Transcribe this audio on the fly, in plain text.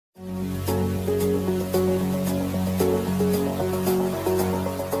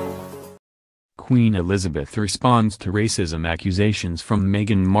Queen Elizabeth responds to racism accusations from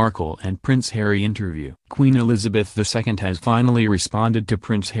Meghan Markle and Prince Harry interview. Queen Elizabeth II has finally responded to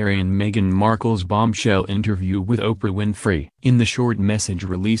Prince Harry and Meghan Markle's bombshell interview with Oprah Winfrey. In the short message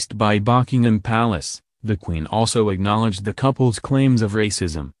released by Buckingham Palace, the Queen also acknowledged the couple's claims of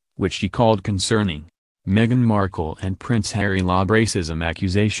racism, which she called concerning. Meghan Markle and Prince Harry lob racism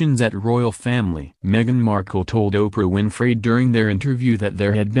accusations at royal family. Meghan Markle told Oprah Winfrey during their interview that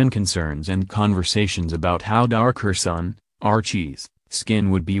there had been concerns and conversations about how dark her son, Archie's, skin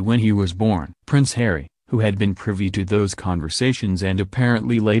would be when he was born. Prince Harry, who had been privy to those conversations and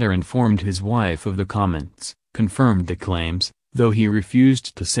apparently later informed his wife of the comments, confirmed the claims, though he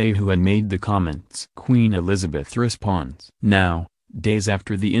refused to say who had made the comments. Queen Elizabeth responds. Now, days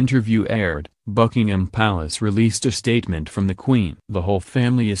after the interview aired, Buckingham Palace released a statement from the Queen. The whole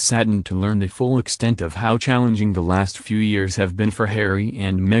family is saddened to learn the full extent of how challenging the last few years have been for Harry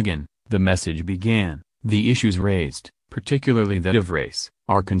and Meghan, the message began. The issues raised, particularly that of race,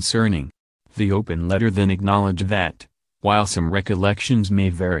 are concerning. The open letter then acknowledged that, while some recollections may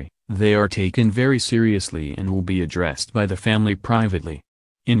vary, they are taken very seriously and will be addressed by the family privately.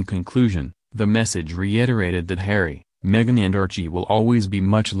 In conclusion, the message reiterated that Harry, Meghan and Archie will always be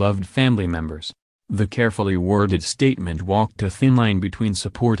much-loved family members. The carefully worded statement walked a thin line between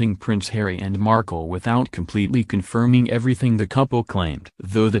supporting Prince Harry and Markle without completely confirming everything the couple claimed.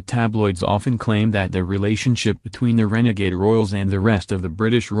 Though the tabloids often claim that the relationship between the renegade royals and the rest of the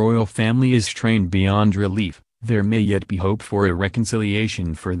British royal family is strained beyond relief, there may yet be hope for a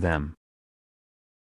reconciliation for them.